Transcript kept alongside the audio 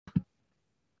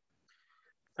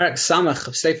Perek Samach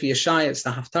of Sefer Yeshaya, it's the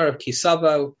Haftarah of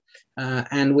Kisavo,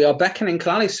 and we are beckoning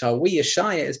Klal Yisrael. We,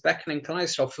 Yeshaya, is beckoning Klal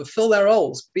Yisrael, fulfill their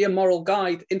roles, be a moral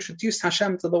guide, introduce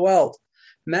Hashem to the world.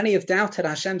 Many have doubted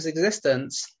Hashem's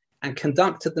existence and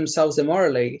conducted themselves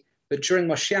immorally, but during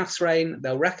Mashiach's reign,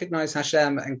 they'll recognize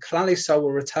Hashem and Klal Yisrael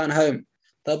will return home.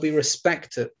 They'll be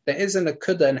respected. There is in the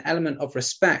Kudah an element of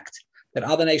respect that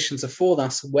other nations afford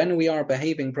us when we are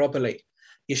behaving properly.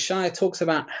 Yeshaya talks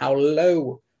about how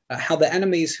the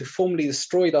enemies who formerly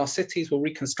destroyed our cities will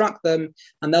reconstruct them,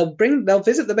 and they'll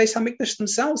visit the Beis Hamikdash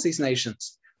themselves, these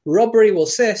nations. Robbery will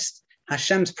cease,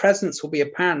 Hashem's presence will be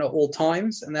apparent at all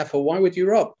times, and therefore why would you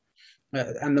rob?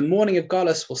 And the mourning of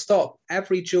Galus will stop.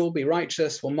 Every Jew will be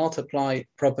righteous, will multiply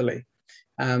properly.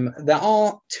 There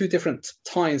are two different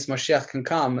times Mashiach can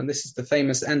come, and this is the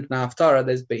famous end of Haftarah.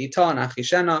 There's Be'itah and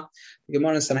Achishena. The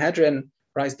Gemara in Sanhedrin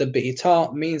writes that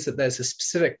Be'itah means that there's a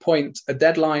specific point, a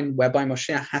deadline whereby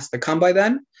Mashiach has to come by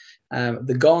then.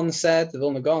 The Gaon said, the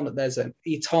Vilna Gaon, that there's an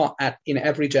Itah in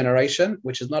every generation,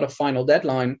 which is not a final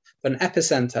deadline, but an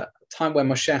epicenter, a time where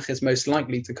Mashiach is most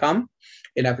likely to come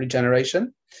in every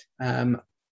generation. And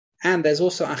there's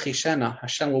also Achishena.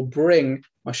 Hashem will bring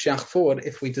Mashiach forward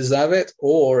if we deserve it,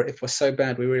 or if we're so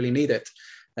bad we really need it.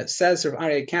 It says Rav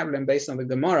Aryeh Kaplan, based on the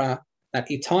Gemara, that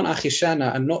Itan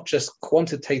Achishena are not just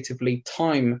quantitatively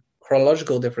time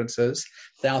chronological differences,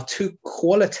 there are two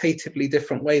qualitatively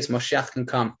different ways Mashiach can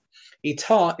come.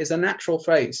 Itah is a natural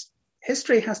phrase.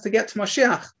 History has to get to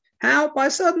Mashiach. How? By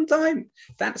a certain time.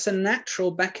 That's a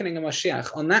natural beckoning of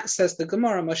Mashiach. On that says the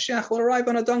Gemara, Mashiach will arrive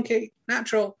on a donkey.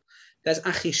 Natural. There's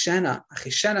Achishena.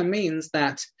 Achishena means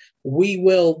that we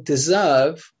will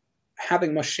deserve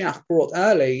having Mashiach brought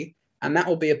early, and that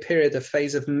will be a period of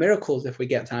phase of miracles if we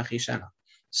get to Achishena.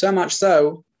 So much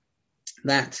so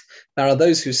that there are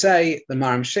those who say, the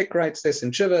Maram Shik writes this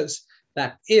in Chuvas,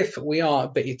 that if we are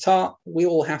Be'itah, we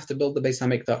will have to build the Beis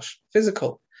HaMikdash,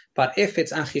 physical. But if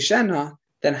it's Achishena,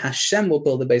 then Hashem will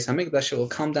build the Beis HaMikdash. It will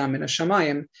come down in a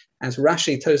Shamayim, as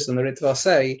Rashi, Tosfos, and the Ritva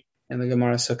say in the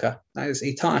Gemara Sukkah. That is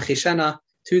Itah Achishena,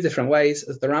 two different ways.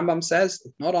 As the Rambam says,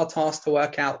 it's not our task to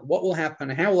work out what will happen,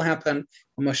 how it will happen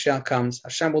when Mashiach comes.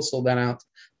 Hashem will sort that out.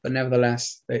 But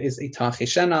nevertheless, there is Itah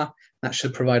Achishena. That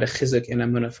should provide a chizuk in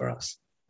emunah for us.